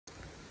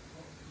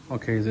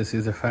Okay, this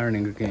is a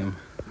firing game,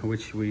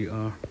 which we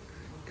are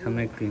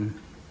connecting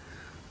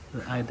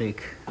the Ideck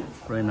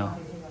right now.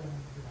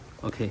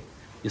 Okay,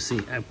 you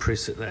see, I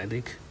press the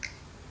Ideck.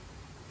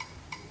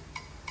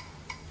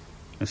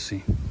 Let's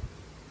see.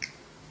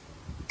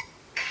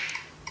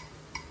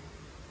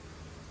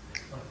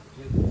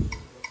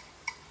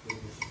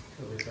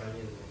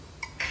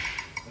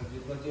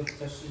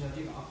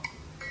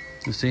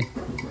 You see,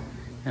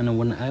 and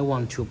when I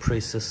want to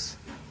press this,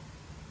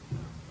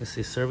 you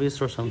see,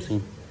 service or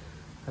something,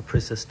 I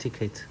press this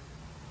ticket.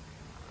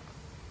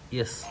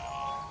 Yes.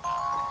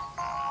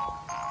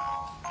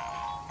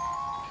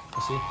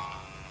 You see,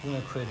 when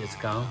I create it's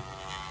gone,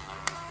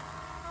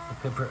 the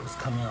paper is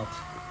coming out.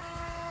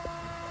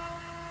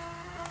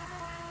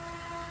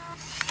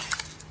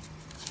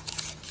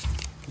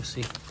 You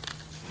see,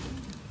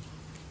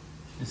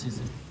 this is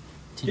it.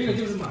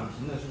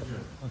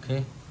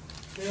 Okay.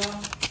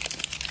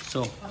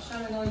 So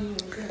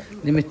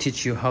let me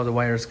teach you how the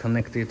wire is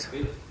connected.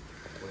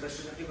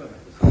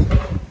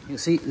 You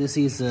see, this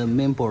is a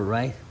main board,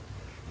 right?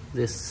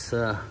 This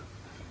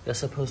you're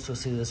supposed to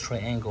see this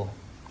triangle.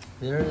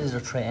 There is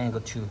a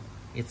triangle too.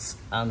 It's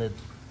on the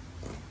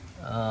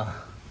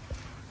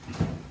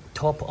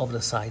top of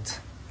the side.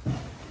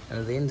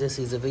 And then this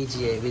is a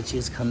VGA, which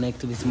is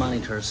connected with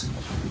monitors.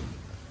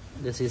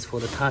 This is for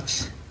the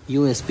touch,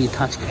 USB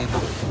touch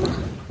cable.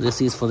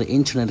 This is for the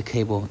internet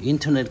cable.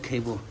 Internet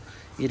cable,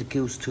 it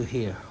goes to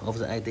here of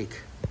the Ideck.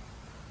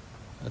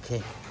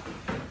 Okay,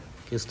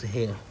 goes to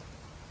here.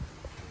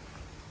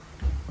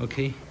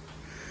 Okay,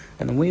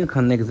 and when you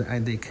connect the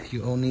Ideck,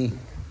 you only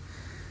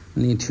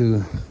need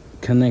to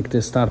connect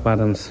the start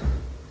buttons.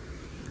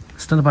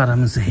 Start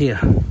button is here.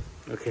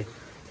 Okay,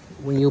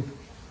 when you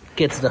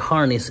get the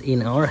harness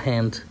in our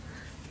hand,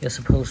 you're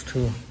supposed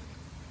to,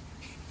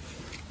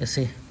 you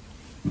see,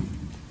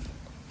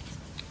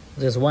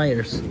 there's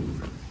wires.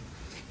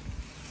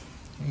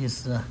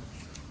 It's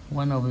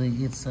one of the,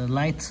 it's a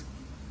light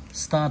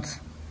start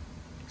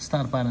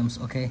buttons.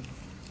 Okay,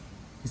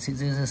 you see,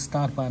 this is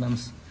start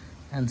buttons,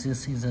 and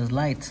this is a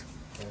light.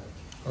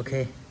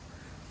 Okay,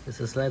 this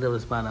is light of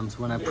the buttons.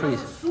 When I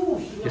press,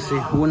 you see,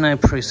 when I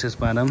press this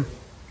button,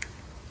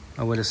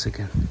 oh, wait a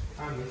second.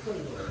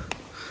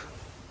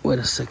 Wait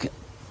a second.